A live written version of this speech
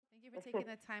you for taking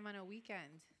the time on a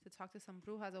weekend to talk to some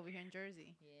brujas over here in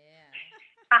Jersey.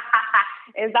 Yeah.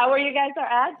 Is that where you guys are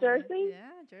at, Jersey? Yeah,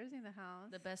 Jersey in the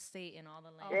house. The best state in all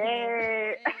the land.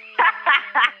 Hey.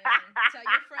 Tell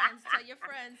your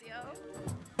friends, yo.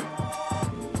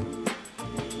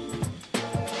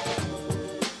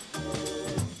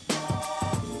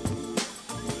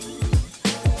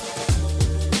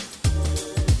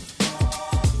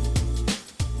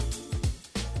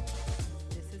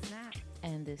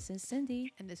 And this is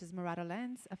Cindy. And this is Morado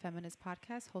Lens, a feminist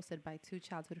podcast hosted by two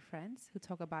childhood friends who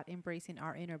talk about embracing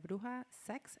our inner bruja,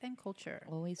 sex, and culture.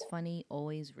 Always funny,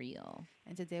 always real.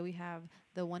 And today we have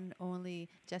the one and only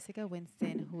Jessica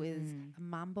Winston, who is a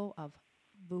mambo of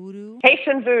voodoo.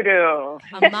 Haitian voodoo.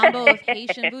 A mambo of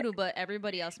Haitian voodoo, but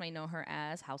everybody else might know her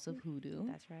as House of Hoodoo.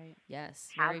 That's right. Yes,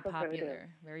 House very of popular. Voodoo.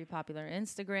 Very popular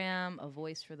Instagram, a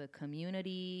voice for the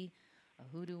community,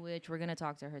 a hoodoo witch. We're going to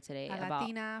talk to her today A about...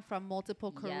 Latina from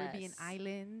multiple Caribbean Yes.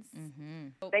 islands.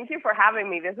 Mm-hmm. Thank you for having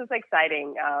me. This is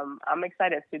exciting. I'm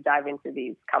excited to dive into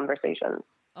these conversations.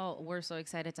 Oh, we're so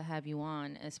excited to have you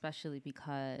on, especially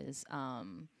because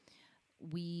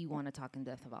we want to talk in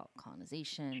depth about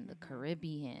colonization, the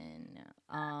Caribbean,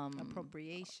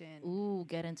 Appropriation.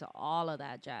 get into all of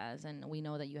that jazz. And we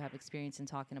know that you have experience in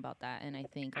talking about that, and I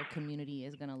think our community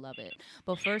is going to love it.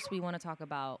 But first, we want to talk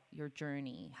about your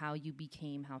journey, how you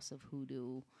became House of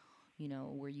Hoodoo. You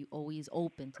know, were you always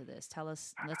open to this? Tell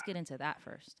us, let's get into that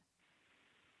first.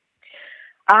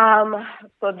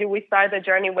 So do we start the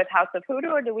journey with House of Hoodoo,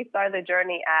 or do we start the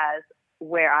journey as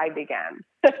where I began?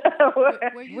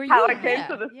 Where How you? I came Yeah.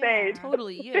 to the Yeah. stage.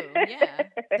 Totally you, yeah.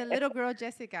 The little girl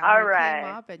Jessica All who right.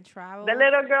 came up and traveled. The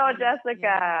little girl Jessica.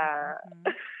 Yeah.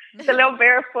 The little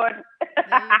barefoot. There you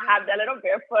go. The little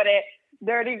barefooted,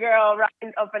 dirty girl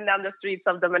running up and down the streets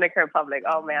of Dominican Republic.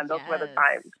 Oh, man, those were the Yes.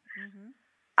 times.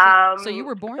 Mhm. So you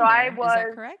were born so there, I is was,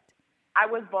 that correct? I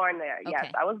was born there, yes.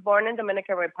 Okay. I was born in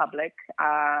Dominican Republic,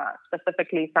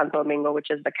 specifically Santo Domingo,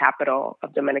 which is the capital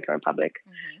of Dominican Republic.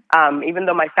 Mm-hmm. Even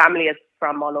though my family is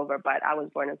from all over, but I was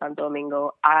born in Santo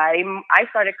Domingo. I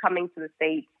started coming to the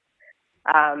States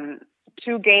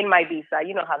to gain my visa.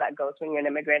 You know how that goes when you're an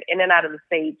immigrant, in and out of the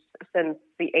States since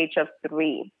the age of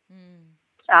 3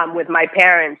 with my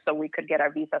parents, so we could get our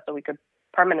visa, so we could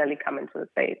permanently come into the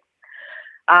States.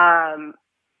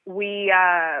 We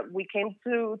came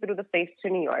through the States to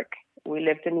New York. We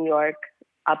lived in New York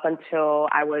up until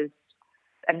I was,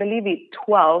 I believe,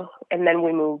 12, and then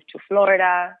we moved to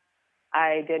Florida.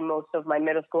 I did most of my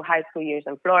middle school, high school years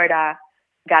in Florida,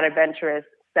 got adventurous,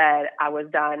 said I was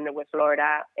done with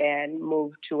Florida, and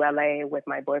moved to LA with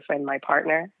my boyfriend, my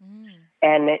partner,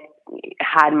 and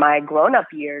had my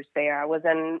grown-up years there. I was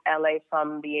in LA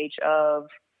from the age of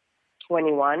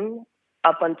 21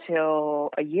 up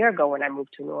until a year ago when I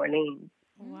moved to New Orleans.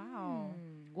 Wow.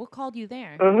 What called you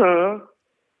there? Mm-hmm.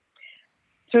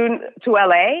 To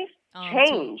LA?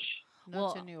 Change.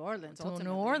 Not to New Orleans. To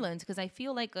ultimately. New Orleans, because I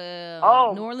feel like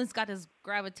Oh. New Orleans got this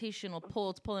gravitational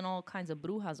pull. It's pulling all kinds of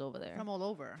brujas over there. From all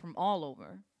over. From all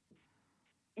over.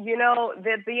 You know,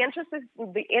 the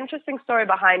interesting story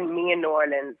behind me in New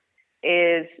Orleans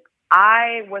is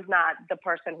I was not the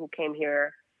person who came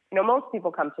here. You know, most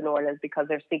people come to New Orleans because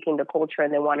they're seeking the culture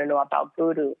and they want to know about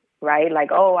voodoo, right? Like,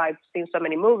 oh, I've seen so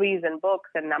many movies and books,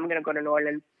 and I'm going to go to New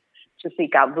Orleans to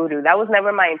seek out voodoo. That was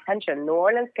never my intention. New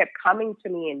Orleans kept coming to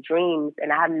me in dreams,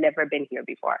 and I had never been here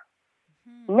before.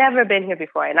 Never been here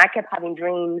before. And I kept having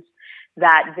dreams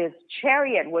that this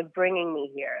chariot was bringing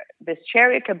me here. This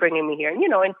chariot kept bringing me here. And, you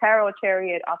know, in tarot,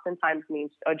 chariot oftentimes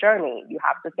means a journey. You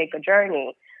have to take a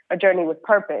journey with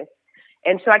purpose.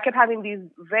 And so I kept having these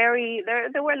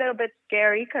they were a little bit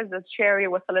scary because the chariot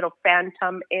was a little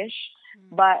phantom-ish.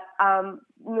 But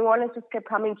New Orleans just kept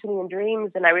coming to me in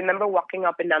dreams. And I remember walking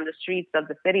up and down the streets of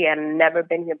the city. I'd never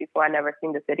been here before. I'd never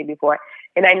seen the city before.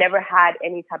 And I never had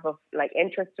any type of like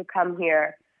interest to come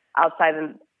here outside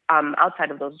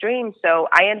of those dreams. So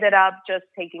I ended up just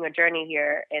taking a journey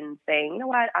here and saying, you know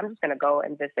what, I'm just going to go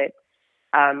and visit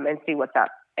and see what's up.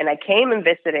 And I came and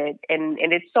visited, and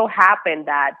it so happened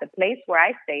that the place where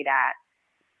I stayed at,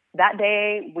 that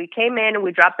day we came in and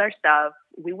we dropped our stuff.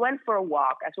 We went for a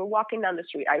walk. As we're walking down the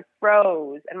street, I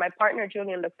froze, and my partner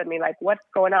Julian looked at me like, "What's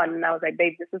going on?" And I was like,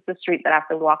 "Babe, this is the street that I've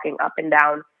been walking up and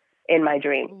down in my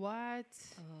dream." What?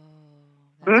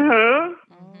 Mm-hmm.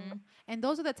 Oh. And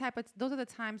those are the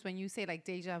times when you say like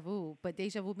deja vu, but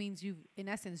deja vu means you've in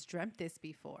essence dreamt this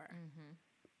before.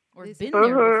 Or This- been there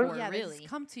before, Yeah, this really. has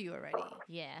come to you already.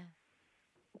 Yeah.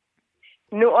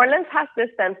 New Orleans has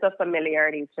this sense of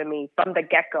familiarity to me from the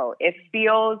get-go. It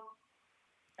feels,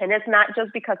 and it's not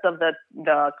just because of the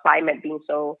climate being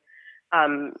so,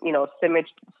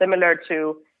 similar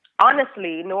to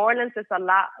honestly, New Orleans is a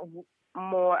lot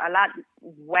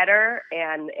wetter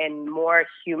and more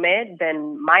humid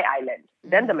than my island,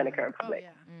 than Dominican Oh Republic.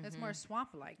 yeah, it's more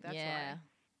swamp-like. That's Yeah.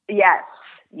 why.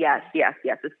 Yes.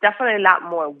 It's definitely a lot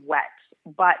more wet.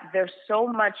 But there's so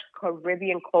much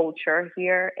Caribbean culture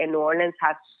here, and New Orleans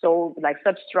has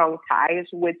such strong ties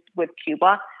with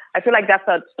Cuba. I feel like that's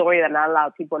a story that not a lot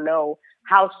of people know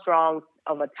how strong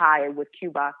of a tie with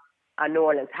Cuba New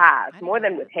Orleans has, more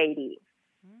than with Haiti.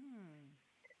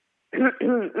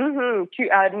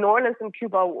 New Orleans and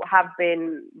Cuba have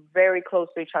been very close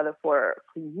to each other for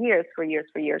years,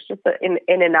 just in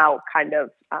and out kind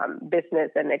of business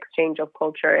and exchange of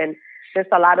culture. And there's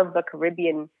a lot of the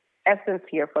Caribbean essence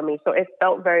here for me. So it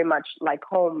felt very much like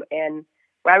home. And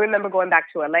I remember going back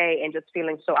to LA and just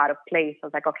feeling so out of place. I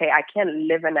was like, okay, I can't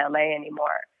live in LA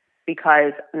anymore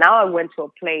because now I went to a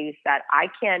place that I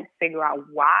can't figure out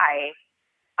why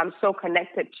I'm so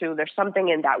connected to. There's something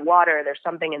in that water. There's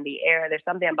something in the air. There's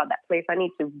something about that place. I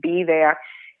need to be there.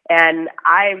 And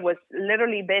I was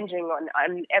literally binging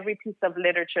on every piece of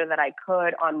literature that I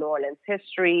could on New Orleans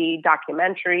history,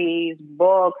 documentaries,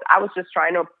 books. I was just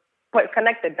trying to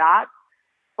connect the dots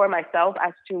for myself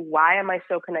as to why am I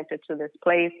so connected to this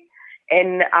place.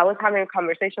 And I was having a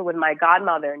conversation with my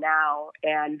godmother now,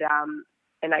 and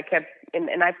I kept, and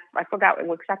I forgot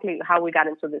exactly how we got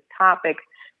into this topic,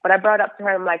 but I brought up to her,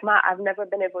 I'm like, Ma, I've never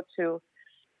been able to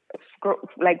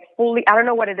fully, I don't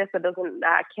know what it is that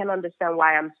I can't understand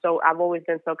why I've always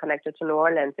been so connected to New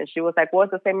Orleans. And she was like, well,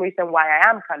 it's the same reason why I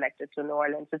am connected to New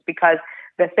Orleans. It's because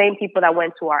the same people that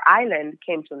went to our island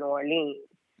came to New Orleans.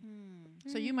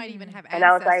 So you might even have and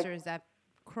ancestors that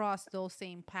crossed those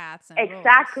same paths and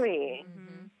exactly.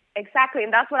 Exactly.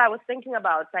 And that's what I was thinking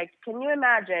about. It's like, can you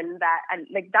imagine that? And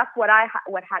like, that's what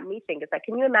had me think. It's like,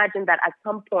 can you imagine that at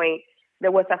some point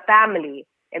there was a family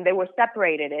and they were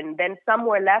separated, and then some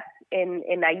were left in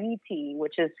Haiti,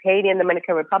 which is Haiti and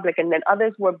Dominican Republic, and then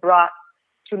others were brought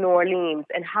to New Orleans.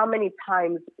 And how many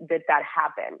times did that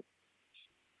happen?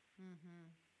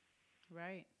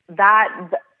 Right.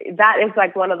 That is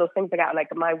like one of those things that got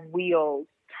like my wheels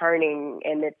turning,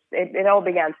 and it all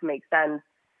began to make sense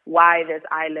why this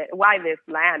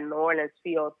land, New Orleans,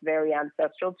 feels very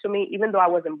ancestral to me, even though I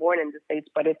wasn't born in the States,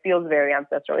 but it feels very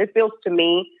ancestral. It feels to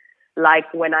me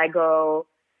like when I go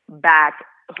back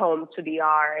home to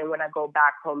DR and when I go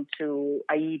back home to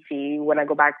Haiti, when I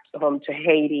go back home to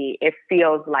Haiti, it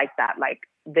feels like that. Like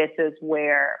this is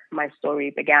where my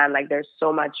story began. Like there's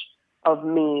so much of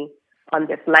me on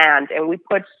this land, and we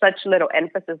put such little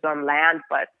emphasis on land,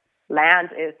 but land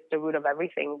is the root of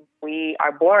everything. We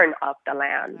are born of the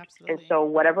land. Absolutely. And so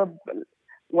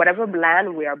whatever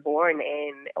land we are born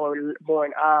in or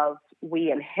born of,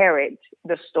 we inherit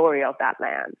the story of that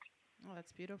land. Oh,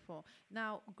 that's beautiful.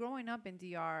 Now, growing up in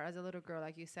DR as a little girl,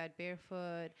 like you said,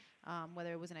 barefoot,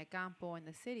 whether it was in El Campo, in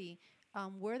the city,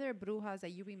 were there brujas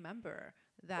that you remember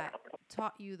that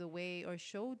taught you the way or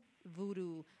showed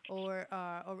voodoo or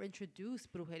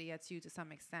introduced brujeria to you to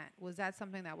some extent? Was that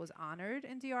something that was honored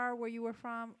in DR where you were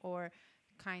from, or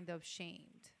kind of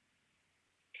shamed?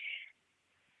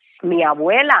 Mi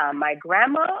abuela, my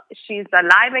grandma, she's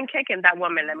alive and kicking, that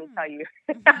woman, let me tell you.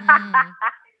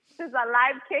 She's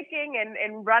alive, kicking,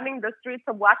 and running the streets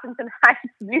of Washington Heights,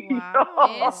 New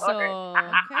York. So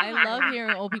I love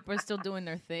hearing old people are still doing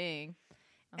their thing.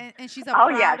 And she's a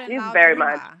proud and she's loud very bruja.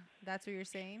 much. That's what you're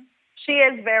saying? She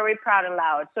is very proud and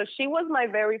loud. So she was my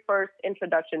very first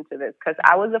introduction to this, because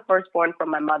I was the firstborn from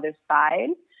my mother's side.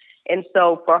 And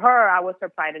so for her, I was her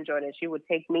pride and joy, and she would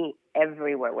take me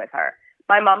everywhere with her.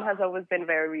 My mom has always been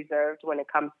very reserved when it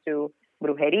comes to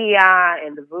brujeria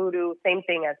and the voodoo, same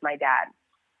thing as my dad.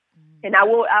 And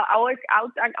I'll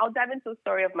dive into the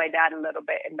story of my dad a little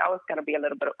bit, and that was going to be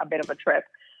a bit of a trip.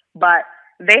 But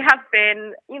they have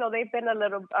been, they've been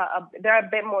they're a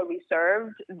bit more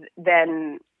reserved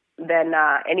than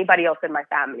anybody else in my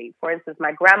family. For instance,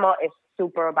 my grandma is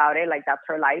super about it. Like, that's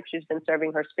her life. She's been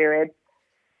serving her spirits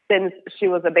since she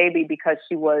was a baby because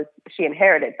she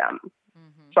inherited them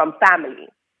from family.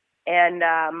 And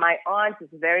my aunt is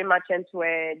very much into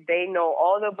it. They know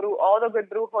all the good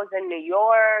brujos in New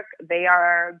York. They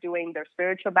are doing their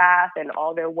spiritual bath and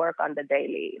all their work on the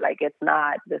daily. Like, this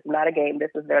is not a game.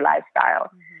 This is their lifestyle.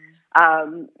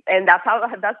 And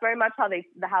that's very much how they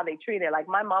treat it. Like,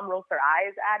 my mom rolls her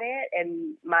eyes at it,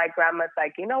 and my grandma's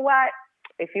like, you know what?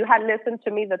 If you had listened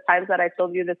to me the times that I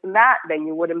told you this and that, then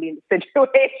you wouldn't be in the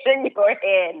situation you're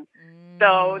in.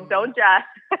 So don't judge.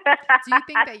 Do you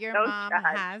think that your mom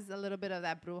judge. has a little bit of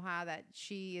that bruja that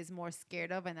she is more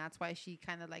scared of, and that's why she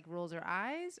kind of like rolls her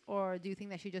eyes? Or do you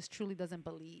think that she just truly doesn't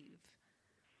believe?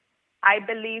 I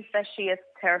believe that she is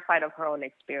terrified of her own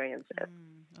experiences.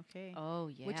 Okay. Oh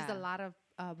yeah. Which is a lot of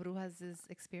brujas'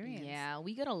 experience. Yeah,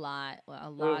 we get a lot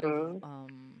of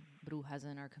brujas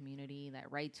in our community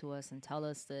that write to us and tell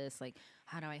us this, like,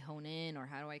 how do I hone in, or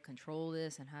how do I control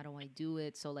this, and how do I do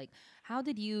it? So, like, how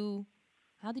did you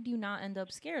not end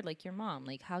up scared like your mom?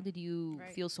 Like, how did you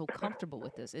feel so comfortable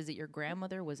with this? Is it your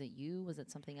grandmother? Was it you? Was it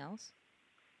something else?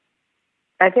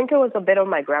 I think it was a bit of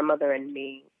my grandmother and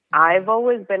me. I've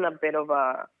always been a bit of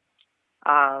a,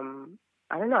 I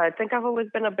don't know. I think I've always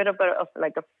been a bit of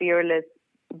like a fearless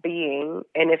being.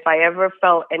 And if I ever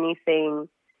felt anything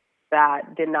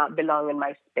that did not belong in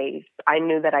my space, I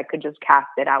knew that I could just cast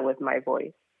it out with my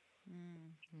voice.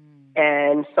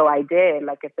 And so I did.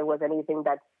 Like, if there was anything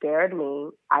that scared me,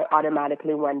 I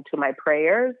automatically went to my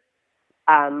prayers,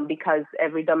 because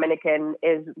every Dominican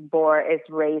is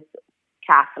raised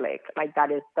Catholic. Like,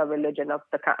 that is the religion of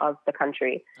the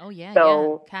country. Oh yeah,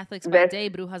 so yeah. Catholics by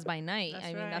day, brujas by night. That's I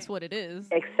mean, right. that's what it is.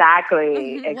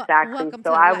 Exactly. Welcome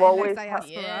So to I've Latinx always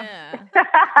diaspora. Yeah.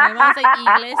 My mom's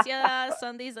like, Iglesia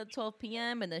Sundays at 12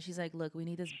 p.m. And then she's like, look, we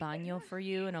need this baño for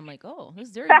you. And I'm like, oh, this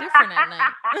is very different at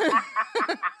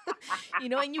night. You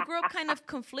know, and you grew up kind of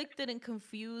conflicted and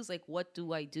confused, like, what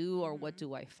do I do or what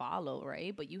do I follow,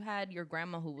 right? But you had your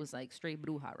grandma who was like straight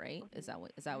bruja, right? Is that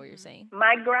what you're saying?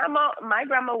 My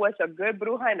grandma was a good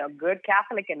bruja and a good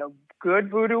Catholic and a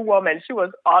good voodoo woman. She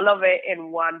was all of it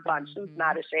in one bunch. She was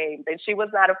not ashamed, and she was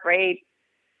not afraid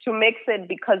to mix it,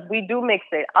 because we do mix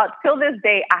it. Till this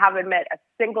day, I haven't met a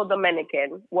single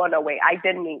Dominican. Well, no, wait, I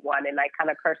did meet one, and I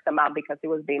kind of cursed him out because he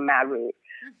was being mad rude.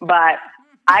 But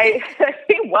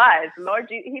he was. Lord,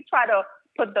 he tried to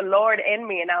put the Lord in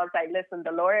me, and I was like, listen,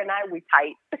 the Lord and I, we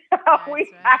tight.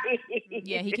 Tight.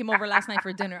 Yeah, he came over last night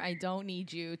for dinner. I don't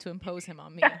need you to impose him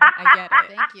on me. I get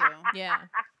it. Thank you. Yeah.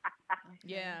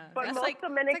 Yeah. But That's most like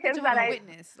Dominicans like that a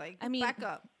witness. Like, I mean, back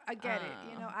up. I get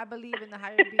it. You know, I believe in the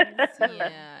higher beings too.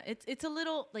 yeah, it's a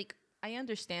little like, I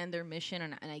understand their mission,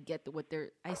 and I get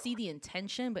I see the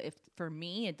intention, but if for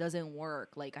me it doesn't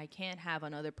work, like, I can't have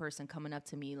another person coming up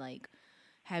to me like,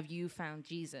 have you found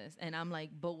Jesus? And I'm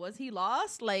like, but was he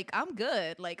lost? Like, I'm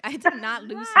good. Like, I did not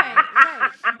lose him.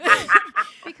 Right.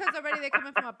 Because already they're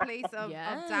coming from a place of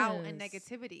doubt and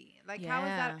negativity. Like,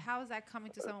 how is that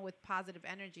coming to someone with positive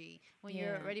energy when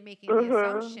you're already making the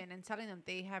assumption and telling them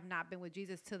they have not been with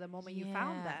Jesus till the moment you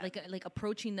found that? Like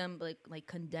approaching them, like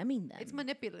condemning them. It's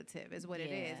manipulative is what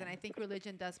it is. And I think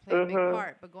religion does play a big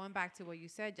part. But going back to what you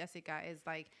said, Jessica, is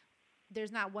like,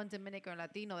 there's not one Dominican or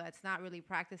Latino that's not really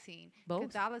practicing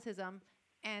Catholicism,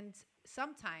 and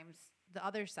sometimes the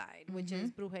other side, which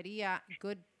is brujeria,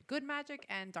 good magic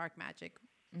and dark magic,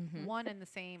 one and the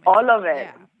same. All of it.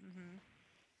 Yeah.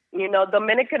 You know,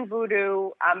 Dominican voodoo,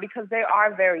 because there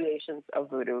are variations of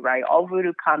voodoo, right? All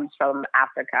voodoo comes from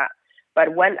Africa, but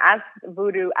as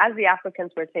the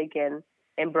Africans were taken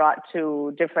and brought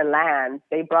to different lands,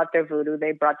 they brought their voodoo,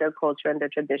 they brought their culture and their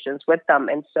traditions with them.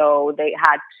 And so they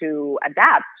had to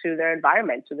adapt to their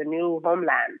environment, to the new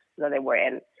homeland that they were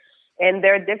in. And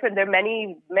there are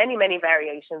many, many, many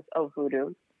variations of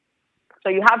voodoo. So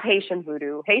you have Haitian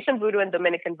voodoo. Haitian voodoo and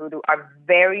Dominican voodoo are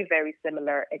very, very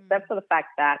similar, except for the fact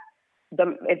that,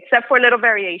 except for little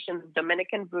variations,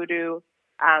 Dominican voodoo,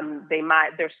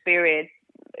 their spirits,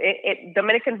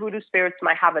 Dominican voodoo spirits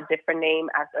might have a different name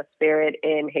as a spirit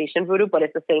in Haitian voodoo, but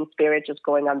it's the same spirit just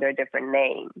going under a different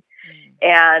name.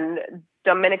 And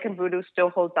Dominican voodoo still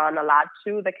holds on a lot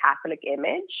to the Catholic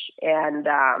image and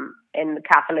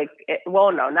Catholic,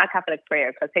 not Catholic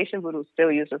prayer, because Haitian voodoo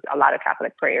still uses a lot of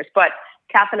Catholic prayers, but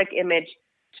Catholic image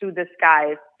to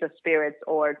disguise the spirits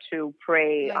or to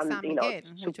pray like on, Miguel,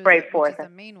 to pray for them. The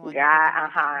main one.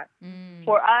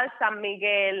 For us, San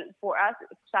Miguel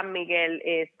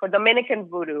is, for Dominican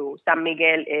voodoo, San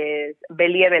Miguel is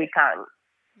Belie Belcan.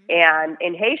 And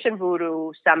in Haitian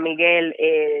voodoo, San Miguel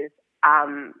is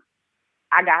Agaú.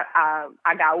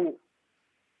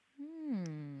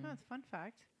 That's a fun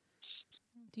fact.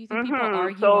 Do you think people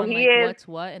argue on like what's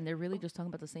what, and they're really just talking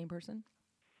about the same person?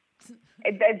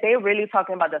 They're really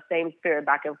talking about the same spirit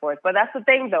back and forth. But that's the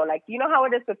thing, though. Like, you know how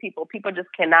it is with people. People just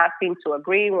cannot seem to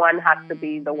agree. One has to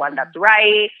be the one that's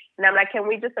right. And I'm like, can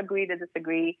we just agree to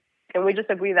disagree? Can we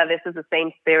just agree that this is the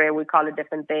same spirit? We call it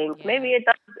different things. Yeah. Maybe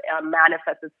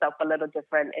manifests itself a little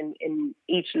different in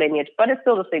each lineage, but it's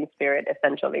still the same spirit,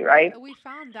 essentially, right? We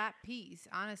found that peace,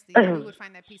 honestly, that we would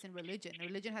find that peace in religion.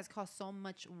 Religion has caused so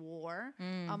much war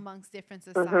amongst different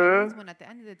societies when at the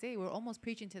end of the day, we're almost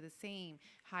preaching to the same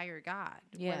higher God.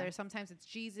 Yeah. Whether sometimes it's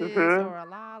Jesus or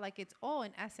Allah, like it's all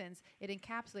in essence, it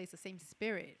encapsulates the same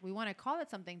spirit. We want to call it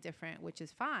something different, which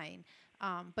is fine.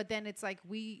 But then it's like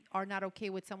we are not okay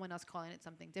with someone else calling it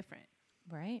something different.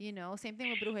 Right. You know, same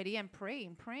thing with brujeria and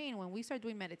praying. When we start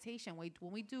doing meditation, when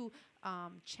we do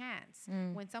chants,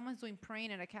 when someone's doing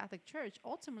praying in a Catholic church,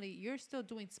 ultimately you're still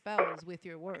doing spells with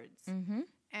your words.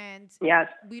 And yes,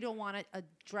 we don't want to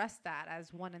address that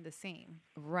as one and the same.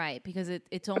 Right, because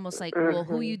it's almost like, well,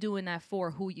 who you doing that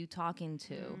for? Who you talking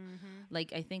to?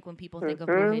 Like, I think when people think of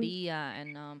brujeria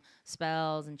and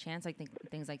spells and chants, like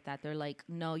things like that, they're like,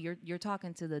 no, you're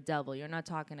talking to the devil. You're not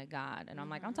talking to God. And I'm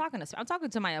like, I'm talking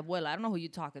to my abuela. I don't know who you're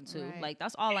talking to. Right. Like,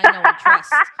 that's all I know and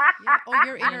trust. Yeah, or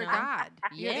your inner God.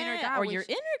 Yeah, your inner God, or your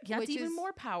inner. That's even is,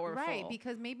 more powerful. Right,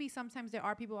 because maybe sometimes there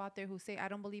are people out there who say, I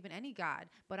don't believe in any God,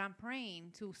 but I'm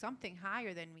praying to something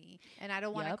higher than me, and I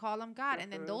don't want to call them God.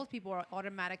 And then those people are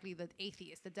automatically the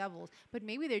atheists, the devils. But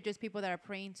maybe they're just people that are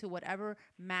praying to whatever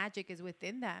magic is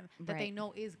within them that they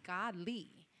know is godly.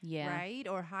 Yeah. Right?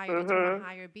 Or higher, into a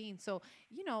higher being. So,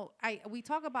 you know, we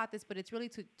talk about this, but it's really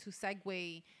to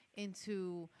segue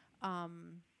into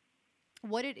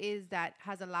what it is that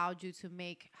has allowed you to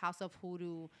make House of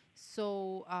Hoodoo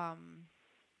so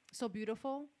so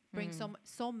beautiful, bring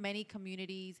so many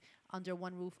communities under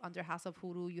one roof, under House of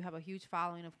Hoodoo. You have a huge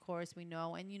following, of course, we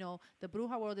know. And, you know, the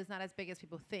Bruja world is not as big as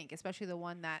people think, especially the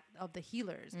one that of the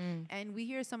healers. And we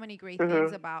hear so many great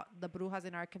things about the Brujas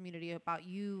in our community, about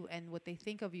you and what they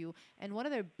think of you. And one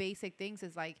of their basic things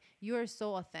is, like, you are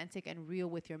so authentic and real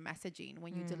with your messaging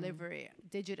when you deliver it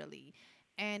digitally.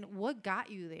 And what got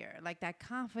you there? Like, that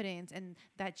confidence and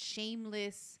that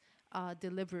shameless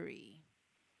delivery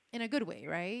in a good way,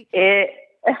 right?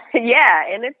 Yeah,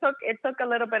 and it took a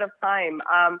little bit of time.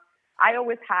 I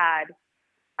always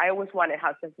wanted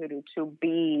House of Hoodoo to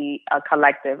be a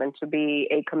collective and to be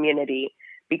a community,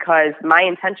 because my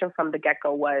intention from the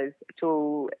get-go was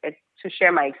to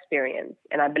share my experience.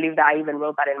 And I believe that I even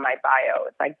wrote that in my bio.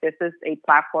 It's like, this is a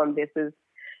platform. This is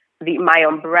my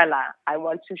umbrella. I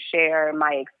want to share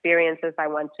my experiences. I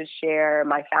want to share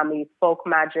my family's folk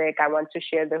magic. I want to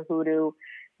share the hoodoo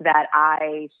that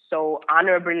I so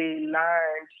honorably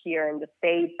learned here in the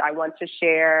States. I want to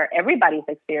share everybody's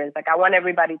experience. Like, I want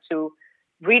everybody to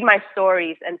read my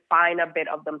stories and find a bit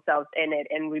of themselves in it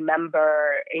and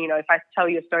remember, you know, if I tell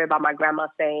you a story about my grandma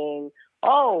saying,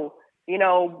 oh, you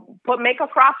know, make a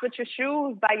cross with your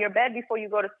shoes by your bed before you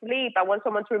go to sleep. I want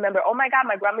someone to remember, oh my God,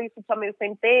 my grandma used to tell me the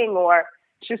same thing. Or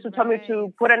she used to tell me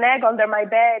to put an egg under my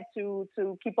bed to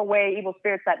keep away evil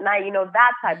spirits at night. You know,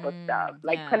 that type of stuff.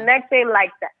 Like, connecting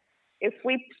like that. If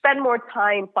we spend more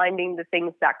time finding the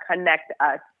things that connect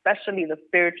us, especially the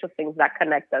spiritual things that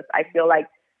connect us, I feel like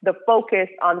the focus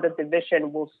on the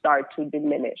division will start to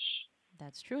diminish.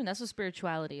 That's true. And that's what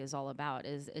spirituality is all about.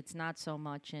 It's not so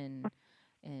much in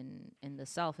the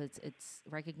self. It's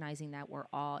recognizing that we're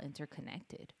all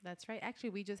interconnected. That's right. Actually,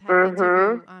 we just had an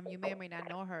interview. You may or may not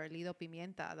know her, Lido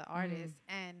Pimienta, the artist,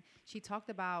 and she talked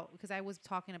about, because I was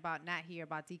talking about Nat here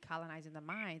about decolonizing the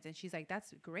minds, and she's like,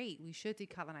 that's great. We should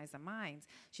decolonize the minds.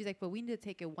 She's like, but we need to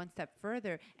take it one step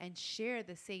further and share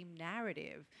the same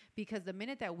narrative, because the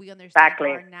minute that we understand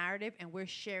our narrative and we're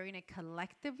sharing it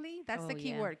collectively, that's the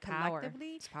key word,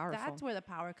 collectively. It's powerful. That's where the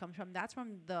power comes from. That's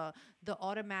from the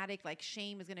automatic, like,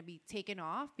 shame is going to be taken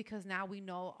off, because now we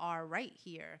know our right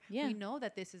here. Yeah. We know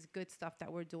that this is good stuff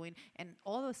that we're doing, and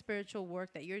all the spiritual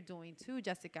work that you're doing too,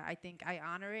 Jessica. I think I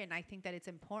honor it, and I think that it's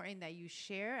important that you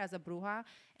share as a bruja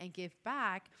and give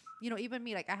back. You know, even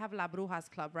me, like, I have La Brujas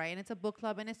Club, right? And it's a book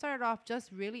club, and it started off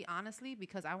just really honestly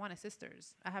because I wanted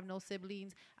sisters. I have no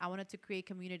siblings. I wanted to create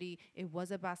community. It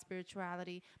was about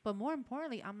spirituality, but more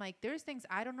importantly, I'm like, there's things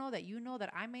I don't know that you know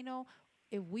that I may know.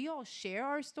 If we all share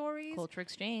our stories, culture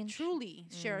exchange, truly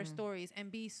share our stories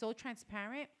and be so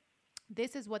transparent,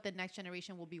 this is what the next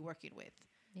generation will be working with.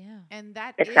 Yeah. And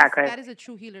that is a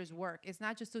true healer's work. It's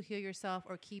not just to heal yourself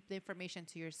or keep the information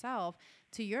to yourself.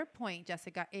 To your point,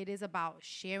 Jessica, it is about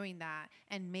sharing that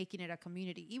and making it a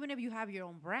community. Even if you have your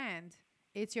own brand,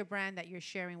 it's your brand that you're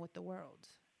sharing with the world,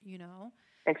 you know?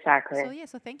 Exactly.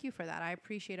 So thank you for that. I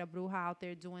appreciate a bruja out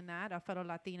there doing that, a fellow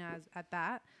Latina at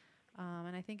that.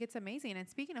 And I think it's amazing. And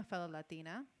speaking of fellow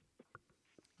Latina.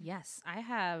 Yes, I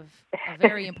have a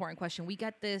very important question. We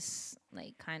get this,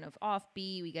 like, kind of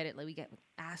offbeat. We get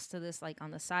asked to this, like,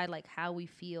 on the side, like, how we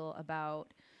feel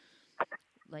about,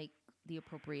 like, the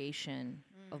appropriation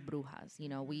of brujas. You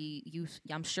know,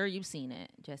 I'm sure you've seen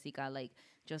it, Jessica. Like,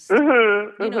 just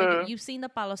you've seen the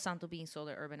Palo Santo being sold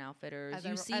at Urban Outfitters.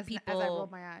 People as I roll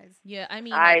my eyes. Yeah, I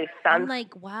mean, like, I'm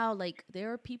like, wow, like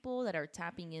there are people that are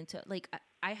tapping into, like,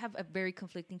 I have a very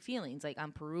conflicting feelings. Like,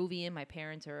 I'm Peruvian, my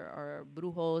parents are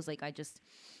brujos. Like, I just,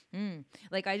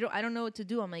 like, I don't know what to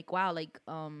do. I'm like, wow, like,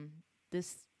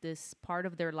 this part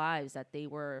of their lives that they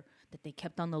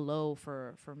kept on the low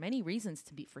for many reasons,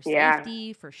 for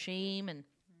safety, for shame, and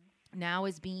now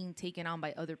is being taken on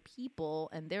by other people,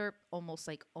 and they're almost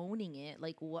like owning it.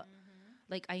 Like, what?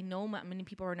 Like, I know many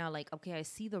people are now like, okay, I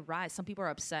see the rise. Some people are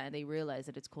upset and they realize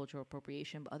that it's cultural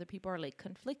appropriation, but other people are like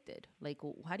conflicted. Like,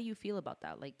 how do you feel about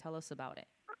that? Like, tell us about it.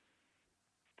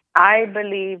 I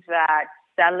believe that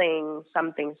selling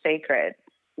something sacred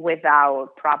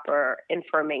without proper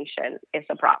information is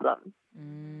a problem.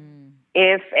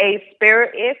 If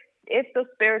the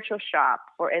spiritual shop,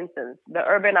 for instance, the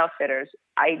Urban Outfitters,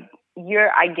 I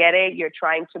get it. You're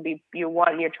trying to be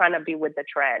with the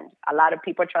trend. A lot of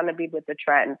people are trying to be with the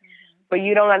trend, but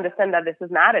you don't understand that this is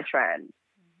not a trend.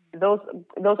 Those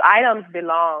items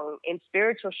belong in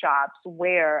spiritual shops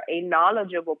where a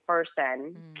knowledgeable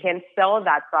person can sell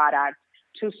that product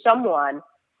to someone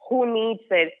who needs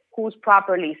it, who's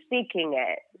properly seeking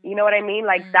it. You know what I mean?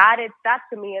 Like that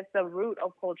to me is the root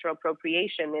of cultural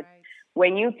appropriation. It's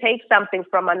when you take something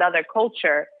from another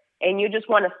culture and you just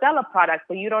want to sell a product,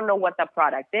 but you don't know what the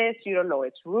product is, you don't know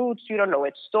its roots, you don't know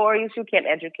its stories, you can't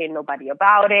educate nobody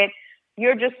about it.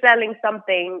 You're just selling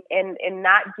something and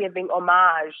not giving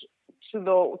homage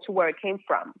to where it came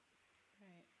from.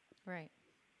 Right.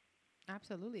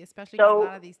 Absolutely. Especially because a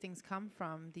lot of these things come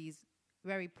from these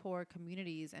very poor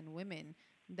communities and women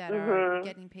that are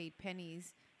getting paid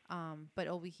pennies. But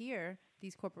over here,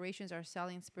 these corporations are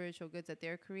selling spiritual goods that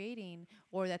they're creating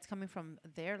or that's coming from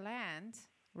their land,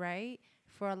 right,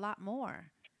 for a lot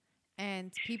more.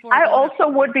 And people are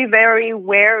would be very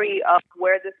wary of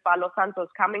where this Palo Santo is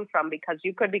coming from, because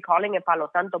you could be calling it Palo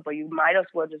Santo, but you might as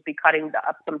well just be cutting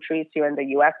up some trees here in the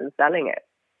U.S. and selling it.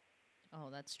 Oh,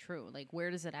 that's true. Like,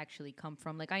 where does it actually come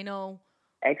from? Like, I know...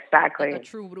 Exactly. Like, a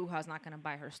true bruja is not going to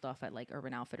buy her stuff at like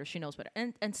Urban Outfitters. She knows better.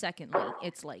 And secondly,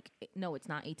 it's like, no, it's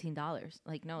not $18.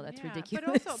 Like, no, that's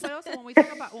ridiculous. But also when we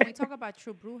talk about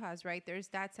true brujas, right? There's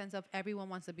that sense of everyone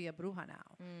wants to be a bruja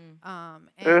now.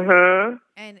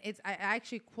 And I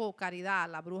actually quote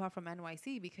Caridad, la bruja from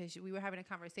NYC, because we were having a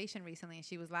conversation recently and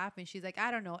she was laughing. She's like, I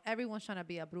don't know, everyone's trying to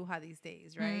be a bruja these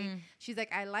days, right? She's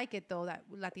like, I like it though that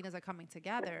Latinas are coming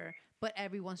together, but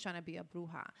everyone's trying to be a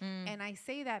bruja. And I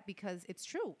say that because it's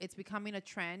true. It's becoming a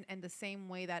trend, and the same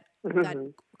way that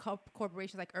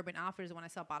corporations like Urban Outfitters want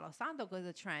to sell Palo Santo because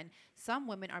it's a trend, some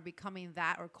women are becoming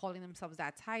that or calling themselves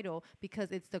that title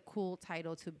because it's the cool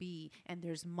title to be, and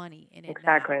there's money in it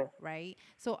now, right?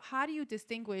 So how do you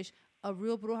distinguish a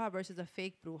real bruja versus a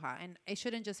fake bruja? And it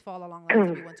shouldn't just fall along the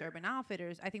lines of we went to Urban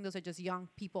Outfitters. I think those are just young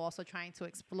people also trying to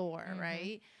explore,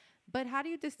 right? But how do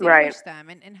you distinguish them?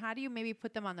 And how do you maybe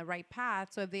put them on the right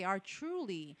path so if they are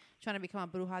truly trying to become a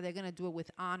bruja, they're going to do it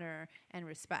with honor and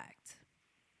respect?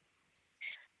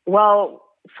 Well,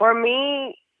 for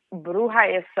me,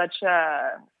 bruja is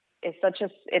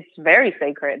it's very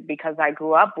sacred because I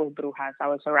grew up with brujas. I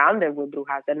was surrounded with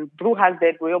brujas, and brujas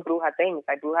did real bruja things.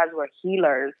 Like, brujas were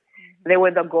healers. They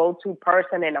were the go-to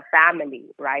person in a family,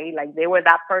 right? Like, they were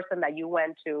that person that you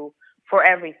went to for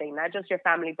everything, not just your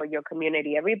family, but your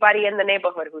community. Everybody in the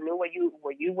neighborhood who knew what you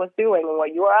was doing and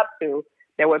what you were up to,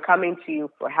 they were coming to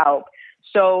you for help.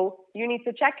 So you need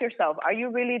to check yourself. Are you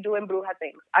really doing bruja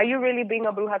things? Are you really being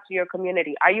a bruja to your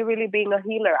community? Are you really being a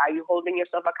healer? Are you holding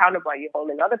yourself accountable? Are you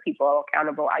holding other people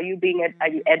accountable? Are you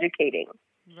educating?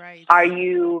 Right. Are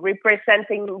you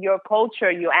representing your culture,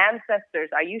 your ancestors?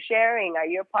 Are you sharing? Are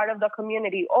you a part of the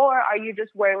community? Or are you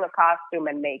just wearing a costume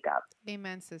and makeup?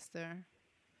 Amen, sister.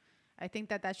 I think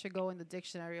that should go in the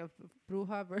dictionary of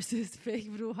bruja versus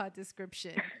fake bruja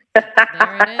description.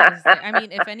 There it is. I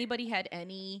mean, if anybody had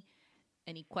any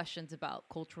questions about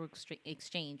cultural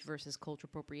exchange versus cultural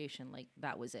appropriation, like,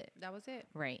 that was it. That was it.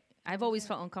 Right. I've always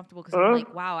felt uncomfortable because I'm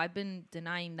like, wow, I've been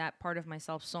denying that part of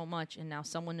myself so much, and now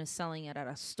someone is selling it at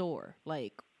a store.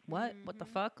 Like, what? What the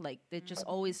fuck? Like, it just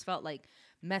always felt like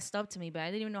messed up to me, but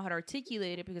I didn't even know how to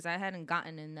articulate it because I hadn't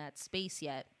gotten in that space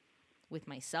yet with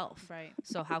myself. Right.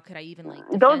 So how could I even like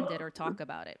defend it or talk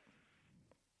about it?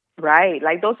 Right.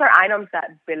 Like, those are items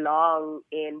that belong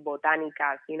in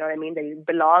botanicas. You know what I mean? They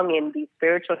belong in these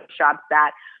spiritual shops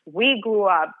that we grew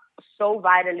up so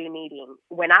vitally needing.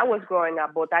 When I was growing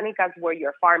up, botanicas were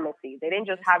your pharmacy. They didn't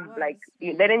just have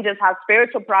they didn't just have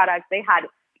spiritual products. They had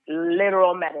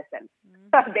literal medicine.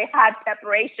 They had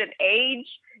preparation age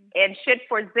and shit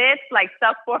for zits, like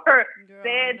stuff for Girl,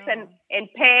 zits and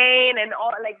pain and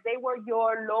all. Like they were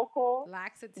your local,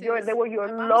 laxatives. they were your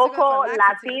My mom used to go local for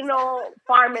laxatives. Latino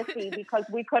pharmacy because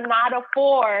we could not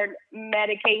afford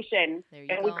medication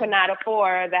and we could not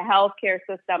afford the healthcare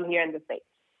system here in the States.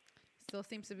 Still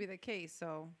seems to be the case.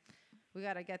 So we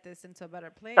got to get this into a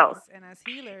better place. And as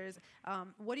healers,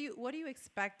 what do you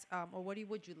expect, or would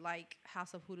you like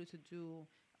House of Hoodoo to do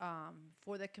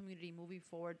for the community moving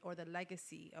forward, or the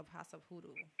legacy of House of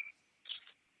Hoodoo?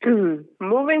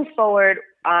 Moving forward,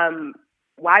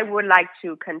 I would like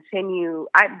to continue.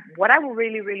 What I would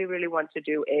really, really, really want to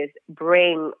do is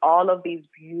bring all of these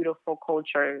beautiful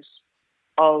cultures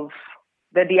of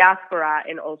the diaspora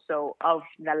and also of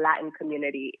the Latin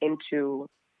community into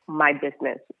my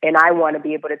business. And I want to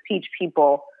be able to teach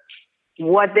people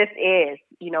what this is,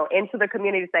 into the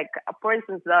communities. Like, for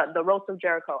instance, the Roast of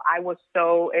Jericho.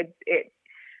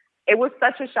 It was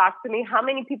such a shock to me how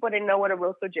many people didn't know what a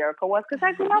Roast of Jericho was, because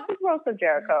I grew up with Roast of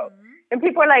Jericho. And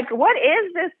people are like, what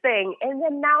is this thing? And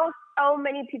then now so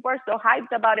many people are so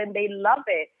hyped about it and they love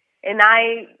it. And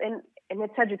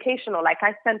it's educational. Like,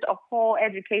 I spent a whole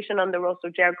education on the Roast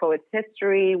of Jericho, its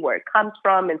history, where it comes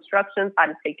from, instructions, how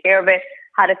to take care of it,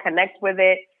 how to connect with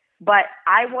it. But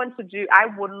I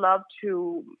would love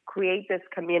to create this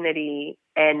community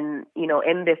and,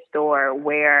 in this store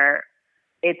where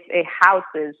it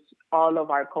houses all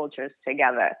of our cultures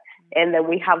together. And then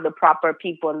we have the proper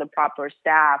people and the proper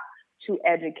staff to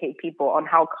educate people on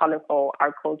how colorful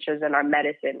our cultures and our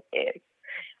medicine is.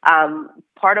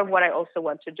 Part of what I also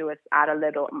want to do is add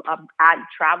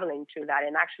traveling to that,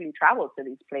 and actually travel to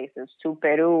these places, to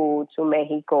Peru, to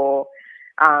Mexico,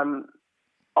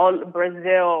 all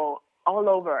Brazil, all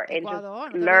over, and Ecuador,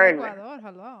 just learn. Ecuador,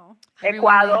 hello.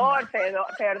 Ecuador,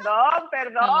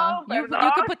 perdón.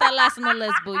 You could put that last on the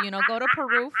list, boo. Go to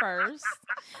Peru first.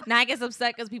 Now I get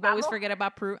upset because people always forget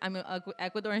about Peru. I mean,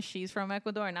 Ecuador, and she's from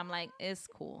Ecuador, and I'm like, it's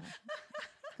cool.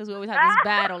 Because we always have this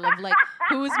battle of, like,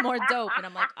 who's more dope? And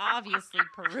I'm like, obviously,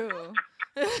 Peru.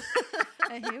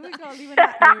 And here we go, living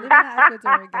at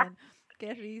Ecuador again.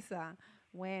 Que risa.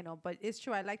 Bueno, but it's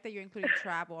true. I like that you're including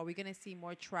travel. Are we going to see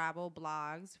more travel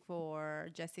blogs for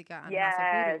Jessica and House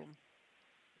of Hoodoo?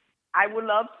 I would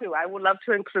love to. I would love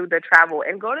to include the travel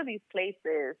and go to these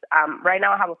places. Right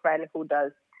now I have a friend who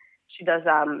does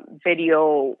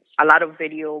video, a lot of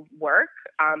video work.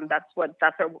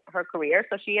 That's her career.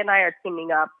 So she and I are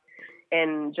teaming up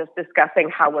and just discussing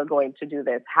how we're going to do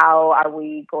this. How are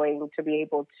we going to be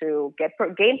able to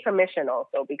gain permission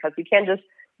also? Because we can't just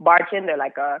barge in there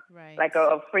like a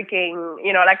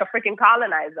freaking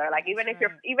colonizer. Like, even if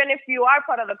you are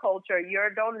part of the culture, you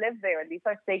don't live there. These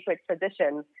are sacred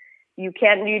traditions. You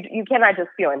cannot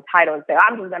just feel entitled and say,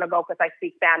 I'm just gonna go because I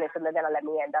speak Spanish and they're gonna let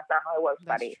me in. That's not how it works,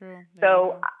 buddy.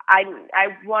 So I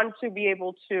want to be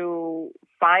able to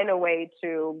find a way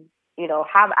to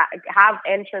have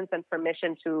entrance and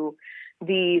permission to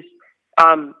these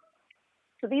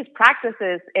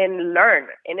practices and learn.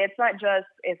 And it's not just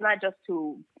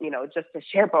to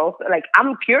share both. Like,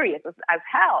 I'm curious as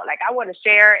hell. Like, I want to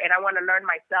share and I want to learn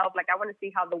myself. Like, I want to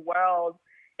see how the world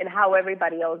and how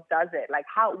everybody else does it. Like,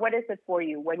 what is it for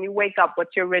you? When you wake up,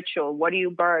 what's your ritual? What do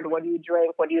you burn? What do you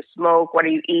drink? What do you smoke? What are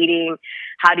you eating?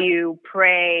 How do you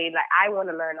pray? Like, I want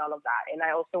to learn all of that. And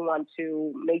I also want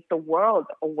to make the world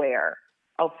aware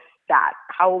of that,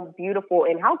 how beautiful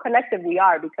and how connected we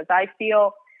are, because I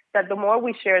feel that the more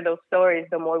we share those stories,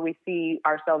 the more we see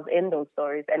ourselves in those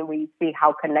stories, and we see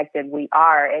how connected we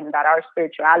are, and that our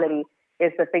spirituality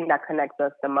is the thing that connects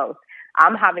us the most.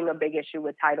 I'm having a big issue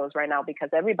with titles right now because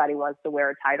everybody wants to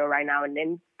wear a title right now, and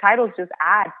then titles just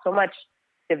add so much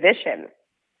division.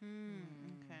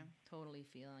 Okay, totally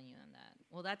feeling you on that.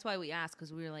 Well, that's why we asked,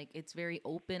 because we were like, it's very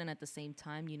open, and at the same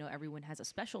time, everyone has a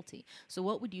specialty. So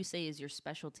what would you say is your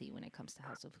specialty when it comes to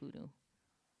House of Hoodoo?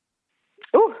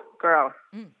 Ooh, girl.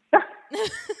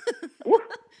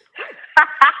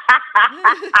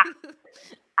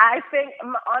 I think,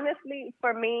 honestly,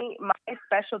 for me, my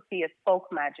specialty is folk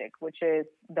magic, which is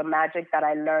the magic that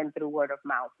I learned through word of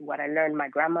mouth. What I learned my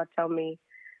grandma told me,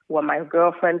 what my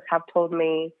girlfriends have told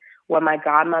me, what my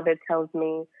godmother tells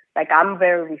me. Like, I'm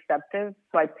very receptive,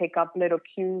 so I pick up little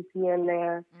cues here and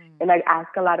there, and I ask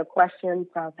a lot of questions.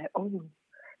 So I was like, oh.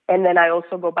 And then I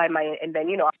also go by I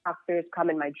have spirits come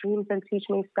in my dreams and teach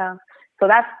me stuff. So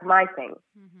that's my thing.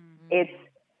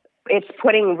 It's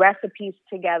putting recipes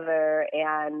together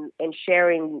and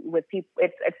sharing with people.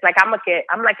 It's like I'm a kid.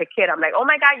 I'm like a kid. I'm like, oh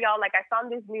my God, y'all, like, I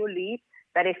found this new leaf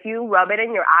that if you rub it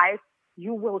in your eyes,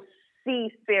 you will see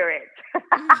spirits.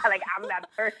 Like, I'm that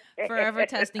person. Forever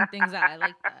testing things out. I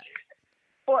like that.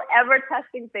 forever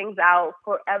testing things out,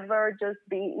 forever just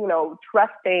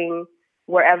trusting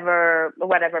whatever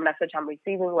message I'm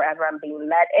receiving, wherever I'm being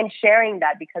led, and sharing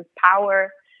that, because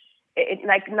power,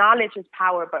 like knowledge is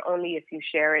power, but only if you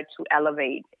share it to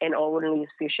elevate, and only if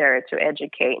you share it to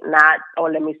educate, not, oh,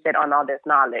 let me sit on all this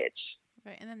knowledge.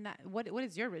 Right. And then what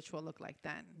does your ritual look like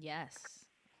then? Yes.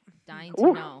 Dying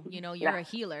to know. You're a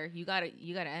healer. You gotta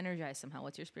energize somehow.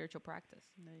 What's your spiritual practice?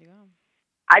 There you go.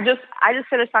 I just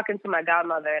finished talking to my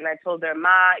godmother, and I told her,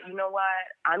 Ma, you know what?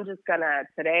 I'm just gonna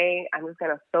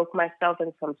soak myself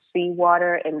in some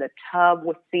seawater in the tub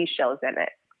with seashells in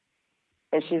it.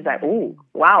 And she's like, ooh,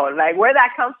 wow, like where'd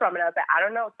that come from? And I was like, I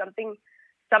don't know,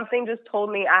 something just told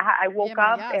me. I woke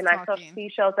up and I saw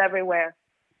seashells everywhere.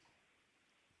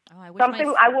 Oh, I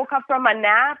woke up from a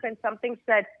nap and something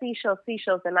said seashells,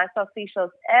 and I saw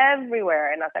seashells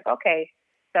everywhere. And I was like, okay.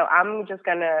 So I'm just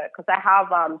gonna, because I have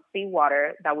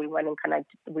seawater that we went and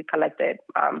collected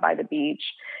by the beach,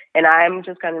 and I'm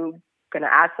just gonna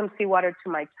add some seawater to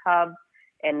my tub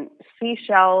and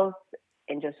seashells,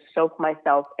 and just soak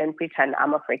myself and pretend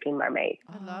I'm a freaking mermaid.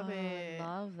 I love it. I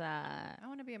love that. I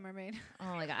want to be a mermaid.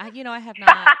 Oh my God. I have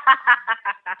not.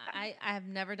 I have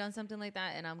never done something like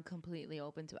that, and I'm completely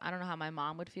open to it. I don't know how my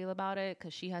mom would feel about it,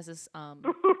 because she has this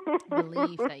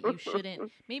belief that you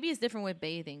shouldn't. Maybe it's different with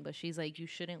bathing, but she's like, you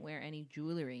shouldn't wear any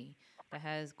jewelry that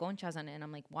has conchas on it. And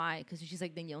I'm like, why? Because she's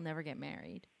like, then you'll never get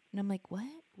married. And I'm like, what?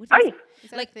 What is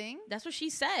that like, a thing? That's what she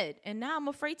said. And now I'm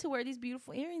afraid to wear these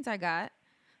beautiful earrings I got.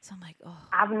 So I'm like, oh.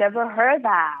 I've never heard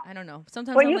that. I don't know.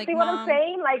 Sometimes but I'm you like, see what I'm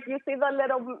saying? Like, you see the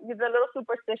little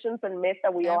superstitions and myths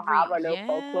that we all have, our little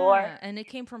folklore. And it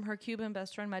came from her Cuban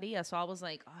best friend, Maria. So I was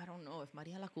like, oh, I don't know if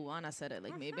Maria la Cubana said it.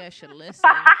 Like, maybe I should listen.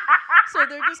 So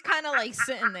they're just kind of like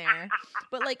sitting there.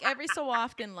 But like every so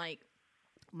often, like,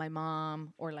 my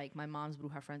mom or like my mom's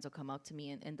bruja friends will come up to me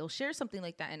and they'll share something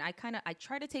like that, and I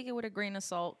try to take it with a grain of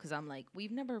salt, because I'm like,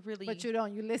 we've never really, but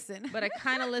you listen. But I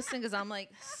kind of listen, because I'm like,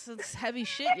 it's heavy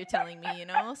shit you're telling me,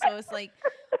 so it's like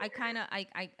I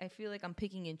feel like I'm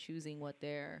picking and choosing what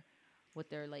they're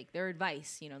like, their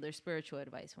advice, their spiritual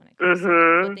advice when it comes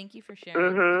to it. But thank you for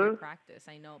sharing your practice.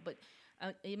 I know, but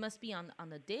it must be on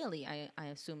the daily, I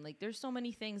assume. Like, there's so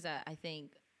many things that I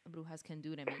think brujas can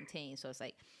do to maintain. So it's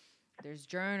like, there's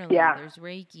journaling, there's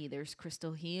Reiki, there's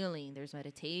crystal healing, there's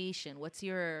meditation. What's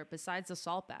besides the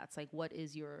salt baths, like what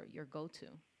is your go-to?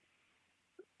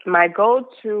 My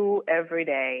go-to every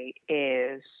day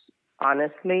is,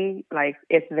 honestly, like,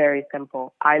 it's very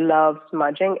simple. I love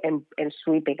smudging and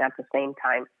sweeping at the same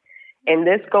time. And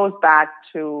this goes back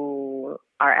to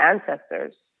our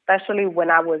ancestors, especially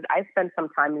when I spent some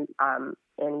time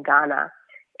in Ghana,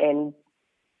 and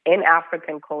in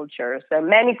African cultures. There are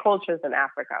many cultures in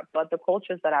Africa, but the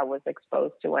cultures that I was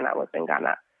exposed to when I was in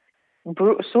Ghana,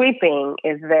 sweeping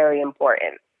is very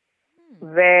important.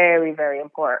 Very, very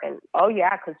important. Oh,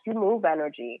 yeah, because you move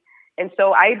energy. And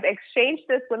so I exchanged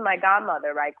this with my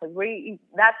godmother, right? Because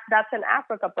that's in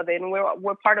Africa, but then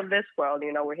we're part of this world,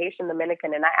 we're Haitian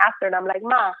Dominican. And I asked her, and I'm like,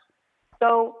 Ma,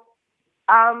 so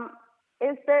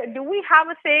do we have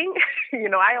a thing?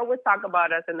 I always talk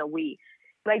about us in the we.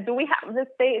 Like, do we have this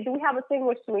thing? Do we have a thing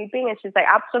with sweeping? And she's like,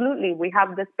 absolutely. We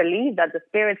have this belief that the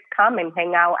spirits come and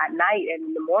hang out at night, and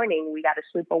in the morning we got to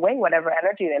sweep away whatever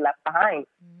energy they left behind.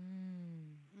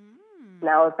 And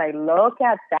I was like, look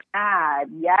at that.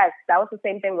 Yes, that was the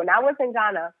same thing when I was in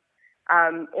Ghana.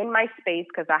 In my space,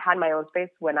 because I had my own space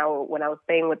when I was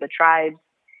staying with the tribes,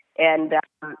 and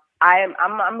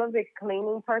I'm a big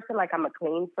cleaning person. Like, I'm a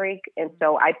clean freak, and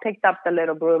so I picked up the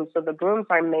little brooms. So the brooms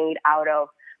are made out of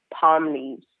palm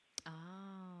leaves. Oh,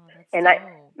 that's and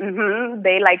dope.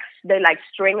 They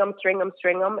string them,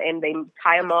 and they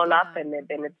tie them all up, and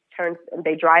then it turns, and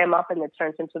they dry them up, and it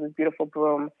turns into this beautiful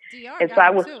broom. DR and so I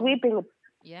was sweeping.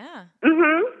 Yeah.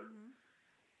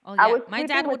 Oh, yeah. My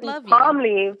dad would love palm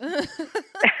leaves.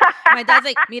 My dad's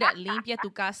like, mira, limpia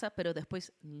tu casa, pero después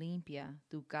limpia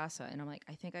tu casa. And I'm like,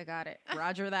 I think I got it.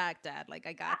 Roger that, Dad. Like,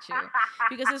 I got you.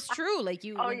 Because it's true. Like,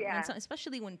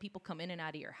 especially when people come in and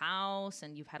out of your house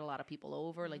and you've had a lot of people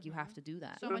over, like, you have to do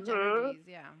that. So much energies,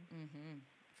 yeah.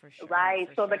 For sure. Right.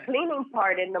 So the cleaning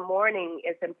part in the morning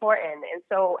is important. And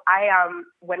so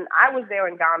when I was there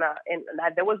in Ghana, and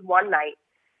there was one night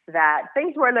that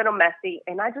things were a little messy,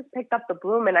 and I just picked up the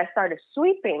broom and I started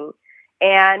sweeping.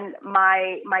 And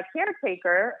my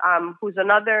caretaker, who's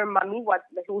another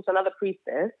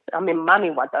priestess,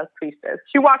 Mami Wata's priestess,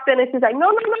 she walked in and she's like, no.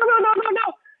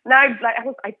 And I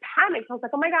panicked. I was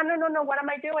like, oh my God, no, what am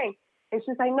I doing? And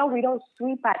she's like, no, we don't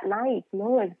sweep at night.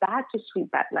 No, it's bad to sweep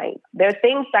at night. There are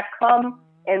things that come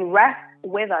and rest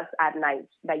with us at night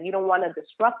that you don't want to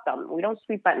disrupt them. We don't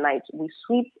sweep at night. We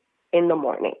sweep in the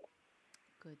morning.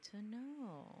 Good to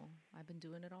know. I've been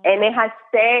doing it all. And it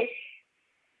day.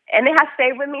 has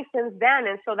stayed with me since then.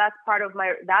 And so that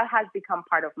has become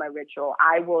part of my ritual.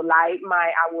 I will light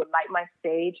my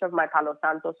sage of my Palo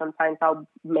Santo. Sometimes I'll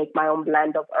make my own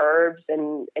blend of herbs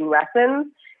and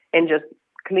resins and just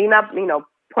clean up,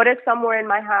 put it somewhere in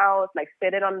my house, like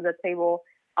sit it on the table.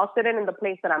 I'll sit it in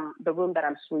the room that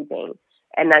I'm sweeping.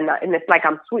 And then, and it's like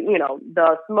I'm sweet,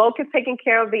 the smoke is taking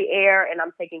care of the air and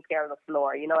I'm taking care of the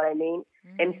floor. You know what I mean?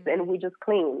 And we just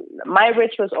clean. My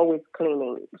ritual is always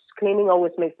cleaning. Cleaning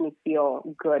always makes me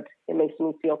feel good. It makes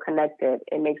me feel connected.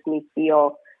 It makes me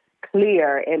feel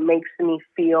clear. It makes me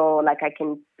feel like I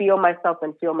can feel myself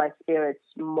and feel my spirits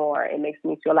more. It makes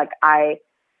me feel like I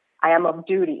am of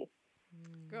duty.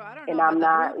 Girl, I don't know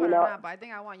about the broom part or not, but I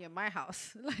think I want you in my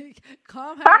house. Like,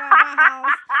 come hang out in my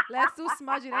house. Let's do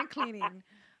smudging and cleaning.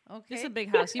 Okay. It's a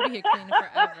big house. You be here cleaning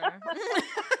forever.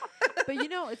 But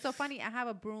it's so funny. I have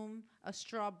a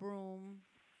straw broom.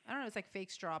 I don't know, it's like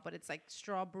fake straw, but it's like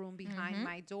straw broom behind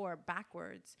my door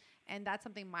backwards. And that's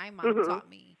something my mom taught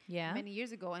me many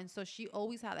years ago. And so she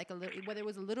always had like a little, whether it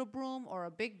was a little broom or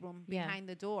a big broom behind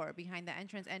the door, behind the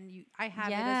entrance. And I have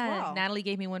it as well. Natalie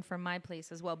gave me one from my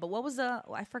place as well. But what was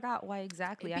I forgot why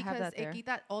exactly. I have that there.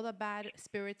 Because all the bad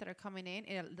spirits that are coming in,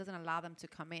 it doesn't allow them to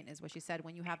come in, is what she said,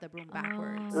 when you have the broom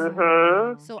backwards.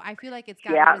 So I feel like it's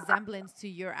got a resemblance to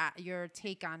your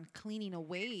take on cleaning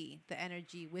away the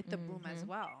energy with the broom as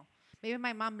well. Maybe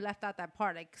my mom left out that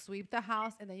part, like sweep the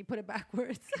house and then you put it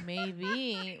backwards.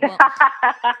 Maybe. Well,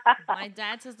 my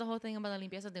dad says the whole thing about the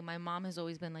limpieza thing. My mom has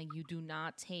always been like, you do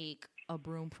not take a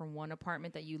broom from one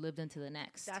apartment that you lived in to the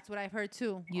next. That's what I've heard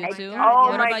too. You too? Oh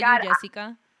what my about God. you,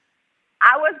 Jessica?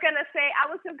 I was just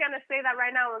gonna say that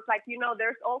right now. It's like,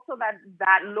 there's also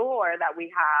that lore that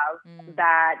we have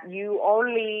that you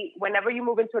only, whenever you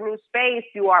move into a new space,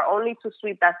 you are only to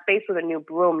sweep that space with a new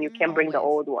broom. You can't bring the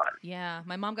old one. Yeah,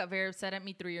 my mom got very upset at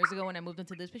me 3 years ago when I moved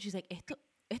into this place. She's like,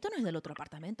 esto no es del otro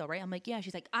apartamento, right? I'm like, yeah.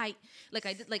 She's like, I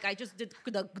just did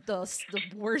the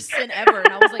worst sin ever. And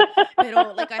I was like,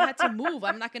 pero like I had to move.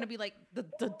 I'm not gonna be like the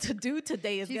to do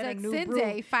today is She's get like, a new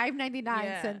Sensei, broom.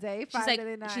 $5.99, Sensei,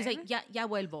 $5.99. She's like, ya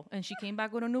vuelvo, and she came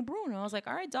back with a new broom. And I was like,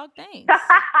 all right, dog, thanks.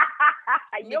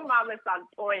 Your mom is on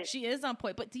point. She is on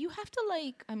point. But do you have to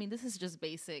this is just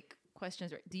basic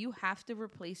questions, right? Do you have to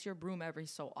replace your broom every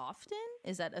so often?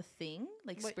 Is that a thing?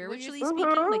 Like spiritually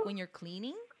speaking, like when you're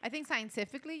cleaning? I think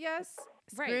scientifically, yes.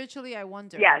 Right. Spiritually, I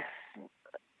wonder. Yes.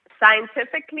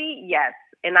 Scientifically, yes.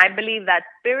 And I believe that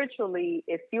spiritually,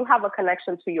 if you have a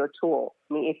connection to your tool,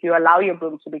 if you allow your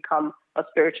broom to become a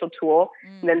spiritual tool,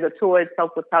 then the tool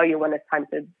itself will tell you when it's time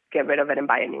to get rid of it and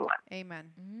buy a new one.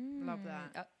 Amen. Love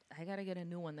that. I got to get a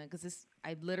new one then, because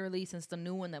I literally, since the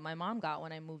new one that my mom got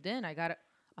when I moved in, I got it.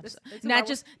 Not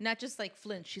just like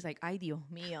flinch. She's like, ay Dios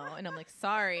mío. And I'm like,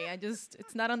 sorry,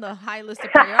 it's not on the high list of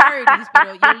priorities,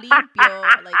 pero yo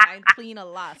limpio, like I clean a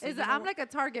lot. So I'm like a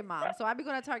Target mom. So I be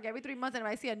going to Target every 3 months, and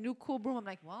if I see a new cool broom, I'm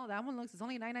like, well, that one it's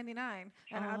only $9.99.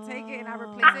 And I'll take it and I'll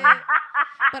replace it.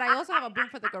 But I also have a broom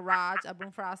for the garage, a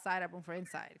broom for outside, a broom for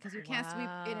inside, because you can't sweep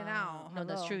in and out. No,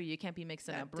 that's true. You can't be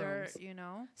mixing up brooms.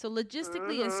 Dirt, So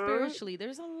logistically and spiritually,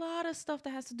 there's a lot of stuff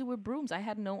that has to do with brooms. I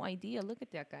had no idea. Look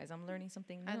at that, guys. I'm learning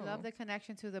something new. I love the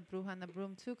connection to the bruja and the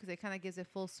broom too, because it kind of gives it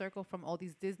full circle from all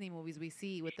these Disney movies we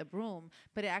see with the broom.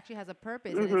 But it actually has a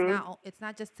purpose. And it's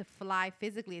not just to fly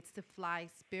physically; it's to fly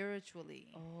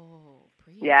spiritually. Oh,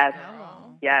 preach. Yes.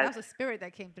 Girl. Yes. That was a spirit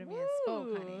that came through me and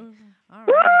spoke, honey. All right.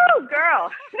 Woo, girl.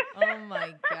 Oh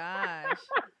my gosh.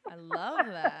 I love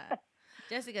that.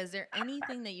 Jessica, is there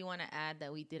anything that you want to add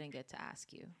that we didn't get to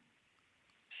ask you?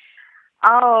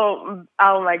 Oh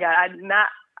my God.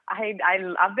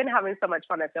 I've been having so much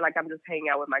fun. I feel like I'm just hanging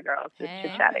out with my girls, just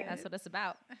chatting. That's what it's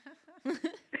about.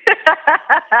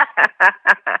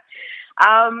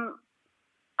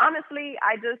 Honestly,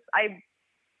 I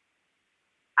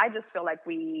just feel like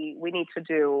we need to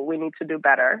do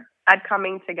better at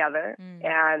coming together,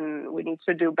 and we need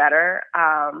to do better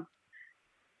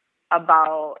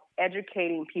about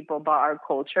educating people about our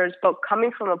cultures, but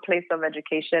coming from a place of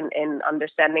education and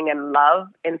understanding and love,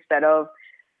 instead of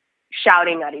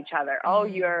shouting at each other. Oh,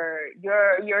 you're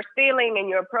stealing and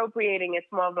you're appropriating. It's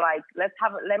more of like,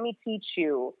 let me teach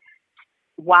you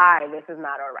why this is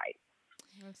not all right.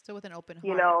 Still with an open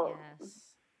heart.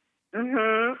 Yes.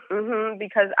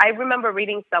 Because I remember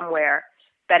reading somewhere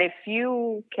that if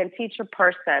you can teach a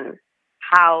person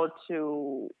how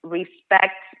to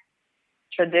respect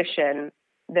tradition,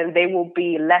 then they will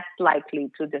be less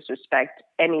likely to disrespect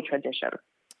any tradition.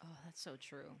 Oh, that's so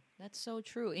true. That's so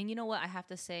true. And you know what? I have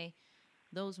to say,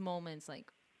 those moments like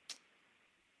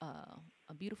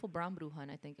a beautiful brown bruja, and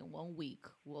I think in 1 week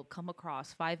we'll come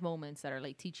across 5 moments that are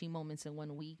like teaching moments in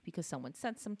 1 week because someone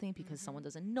said something, because someone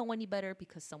doesn't know any better,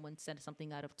 because someone said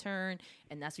something out of turn,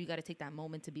 and that's where you got to take that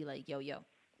moment to be like, yo,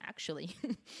 actually.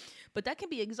 But that can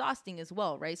be exhausting as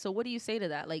well, right? So what do you say to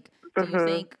that? Like, do you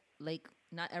think like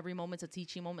not every moment's a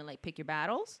teaching moment? Like, pick your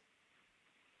battles.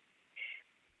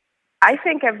 I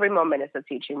think every moment is a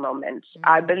teaching moment.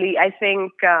 I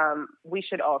think we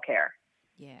should all care.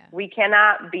 Yeah. We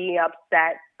cannot be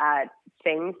upset at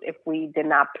things if we did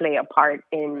not play a part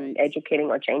in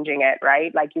educating or changing it,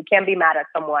 right? Like, you can't be mad at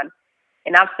someone.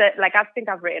 And I've said, like, I think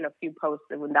I've written a few posts,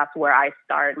 and that's where I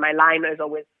start. My line is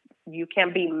always, you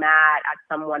can't be mad at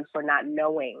someone for not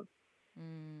knowing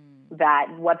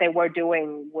that what they were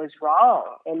doing was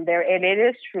wrong. And it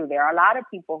is true. There are a lot of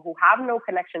people who have no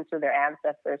connection to their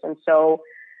ancestors. And so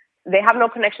they have no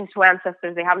connection to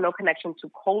ancestors. They have no connection to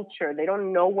culture. They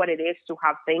don't know what it is to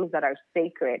have things that are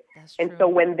sacred. And so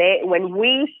when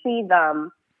we see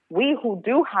them, we who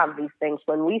do have these things,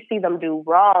 when we see them do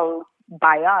wrong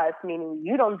by us, meaning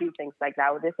you don't do things like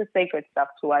that, this is sacred stuff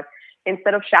to us,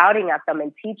 instead of shouting at them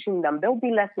and teaching them, they'll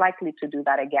be less likely to do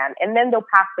that again. And then they'll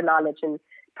pass the knowledge and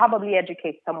probably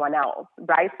educate someone else,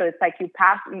 right? So it's like you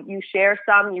share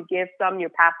some, you give some, you're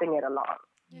passing it along.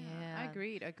 Yeah, I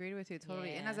agreed with you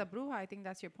totally. And as a bruja, I think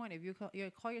that's your point. If you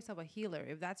call yourself a healer,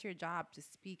 if that's your job to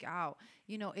speak out,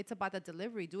 it's about the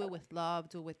delivery. Do it with love,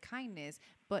 do it with kindness.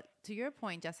 But to your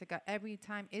point, Jessica, every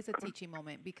time is a teaching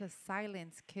moment because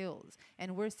silence kills.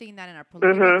 And we're seeing that in our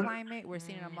political climate. We're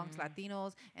seeing it amongst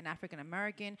Latinos and African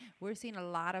American. We're seeing a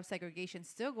lot of segregation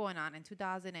still going on in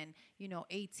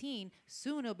 2018.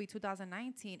 Soon it'll be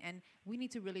 2019. And we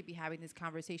need to really be having these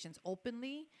conversations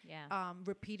openly,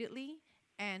 repeatedly,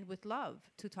 and with love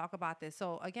to talk about this.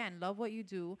 So again, love what you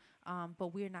do,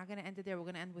 but we're not going to end it there. We're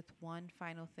going to end with one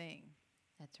final thing.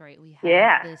 That's right. We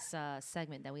have this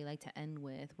segment that we like to end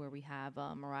with where we have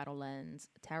Marato Lens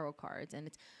tarot cards, and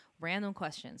it's random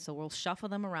questions. So we'll shuffle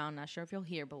them around. Not sure if you'll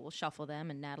hear, but we'll shuffle them,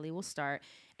 and Natalie will start.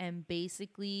 And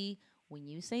basically, when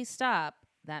you say stop,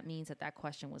 that means that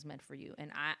question was meant for you.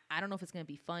 And I don't know if it's going to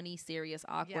be funny, serious,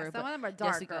 awkward. Yeah, some of them are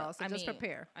dark, girls, so just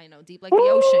prepare. I know, deep like the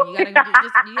ocean.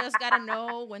 You just got to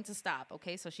know when to stop,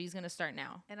 okay? So she's going to start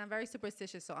now. And I'm very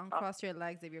superstitious, so uncross your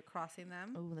legs if you're crossing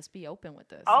them. Oh, let's be open with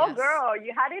this. Oh, yes. Girl,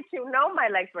 how did you know my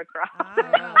legs were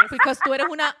crossed? Because tú eres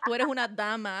una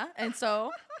dama, and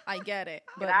so I get it.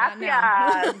 But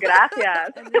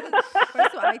Gracias.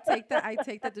 First of all,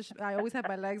 I always have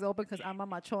my legs open because I'm a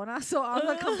machona, so I'm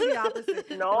the complete opposite.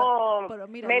 No, but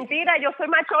mira, mentira, yo soy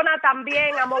machona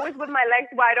también. I'm always with my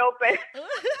legs wide open.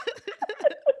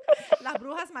 Las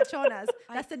brujas machonas.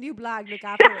 That's the new blog. Look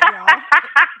out for it, y'all.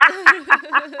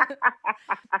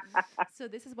 So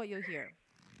this is what you'll hear.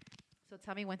 So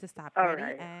tell me when to stop. All Ready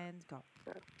right. And go.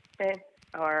 Okay.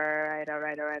 All right.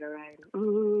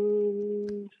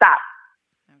 Stop.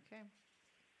 Okay.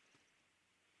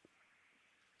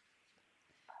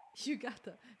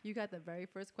 You got the very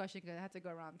first question because I had to go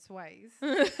around twice.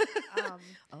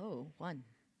 One.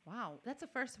 Wow, that's the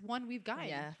first one we've got.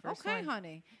 Yeah, first okay, one.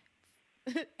 honey.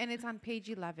 And it's on page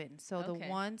 11. So the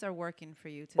ones are working for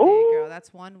you today, girl.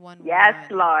 That's one. Yes,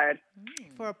 Lord.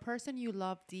 For a person you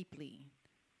love deeply,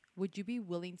 would you be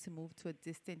willing to move to a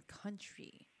distant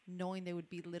country, knowing there would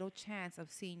be little chance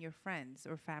of seeing your friends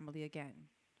or family again?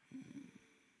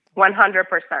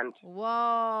 100%. Whoa,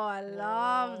 I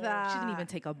love that. She didn't even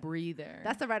take a breather.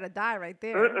 That's the right or die right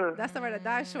there. That's the right or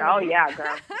die, shorty. Oh yeah,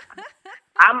 girl.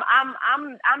 I'm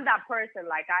that person.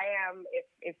 Like I am.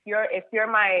 If you're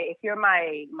my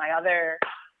other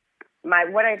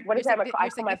what is that? I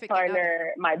call my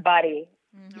partner my buddy.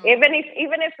 Mm-hmm. Even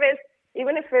if it's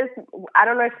I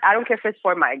don't care if it's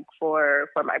for my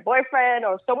boyfriend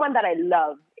or someone that I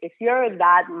love. If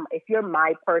you're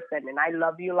my person and I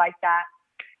love you like that.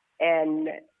 And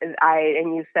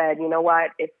you said, you know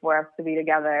what, it's for us to be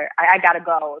together. I got to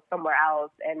go somewhere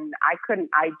else. And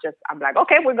I'm like,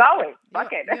 okay, we're going.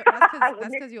 Fuck it.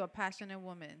 That's because you're a passionate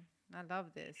woman. I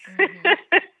love this.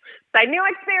 Mm-hmm. Like new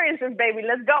experiences, baby.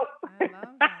 Let's go. I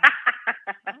love that.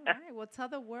 All right. Well, tell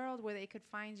the world where they could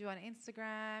find you on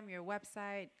Instagram, your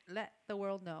website. Let the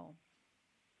world know.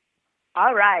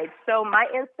 All right. So my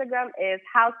Instagram is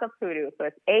House of Hoodoo. So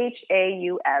it's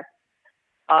HAUS.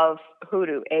 Of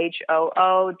Hoodoo,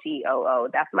 HOODOO.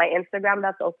 That's my Instagram.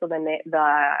 That's also the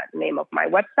name of my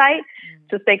website.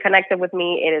 To stay connected with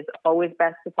me, it is always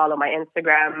best to follow my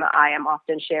Instagram. I am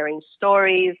often sharing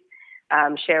stories,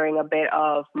 sharing a bit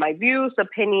of my views,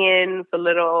 opinions, a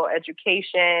little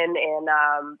education, and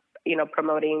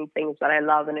promoting things that I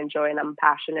love and enjoy and I'm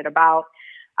passionate about.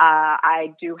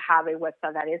 I do have a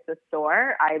website that is the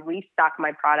store. I restock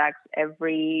my products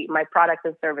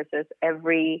and services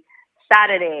every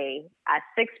Saturday at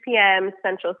 6 p.m.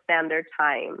 Central Standard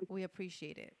Time. We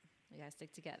appreciate it. We gotta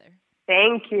stick together.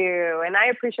 Thank you. And I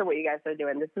appreciate what you guys are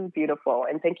doing. This is beautiful.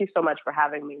 And thank you so much for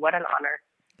having me. What an honor.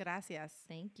 Gracias.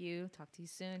 Thank you. Talk to you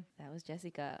soon. That was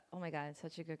Jessica. Oh my God,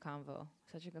 such a good convo.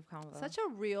 Such a good convo. Such a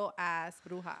real ass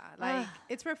bruja. Like,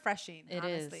 it's refreshing, It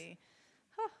honestly.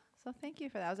 So thank you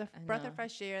for that. It was a breath of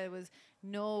fresh air. There was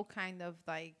no kind of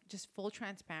like just full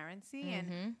transparency.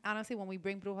 And honestly, when we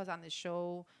bring brujas on the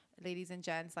show, ladies and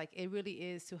gents, like it really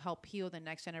is to help heal the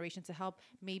next generation, to help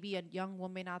maybe a young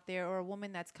woman out there or a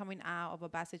woman that's coming out of a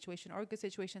bad situation or a good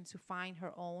situation to find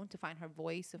her own, to find her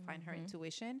voice, to find her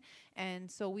intuition.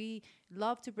 And so we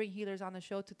love to bring healers on the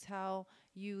show to tell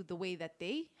you the way that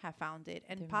they have found it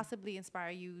and possibly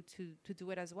inspire you to do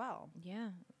it as well. Yeah.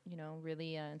 You know,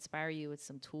 really inspire you with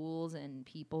some tools and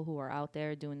people who are out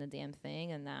there doing the damn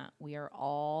thing, and that we are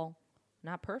all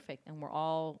not perfect and we're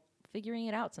all figuring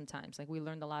it out sometimes. Like we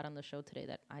learned a lot on the show today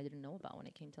that I didn't know about when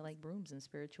it came to like brooms and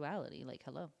spirituality. Like,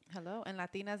 hello. And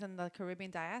Latinas in the Caribbean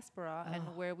diaspora and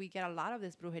where we get a lot of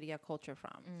this brujeria culture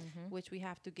from, which we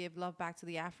have to give love back to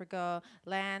the Africa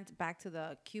land, back to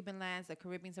the Cuban lands, the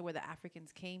Caribbeans are where the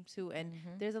Africans came to. And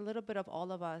there's a little bit of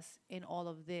all of us in all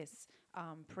of this.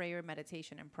 Prayer,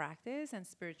 meditation, and practice, and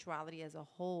spirituality as a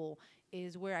whole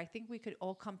is where I think we could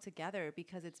all come together,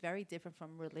 because it's very different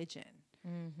from religion.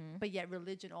 But yet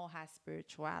religion all has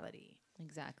spirituality.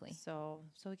 Exactly. So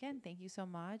again, thank you so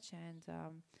much, and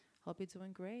hope you're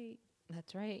doing great.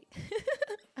 That's right.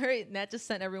 All right. Nat just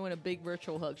sent everyone a big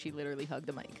virtual hug. She literally hugged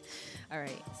the mic. All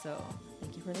right. So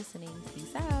thank you for listening.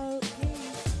 Peace out. Yay.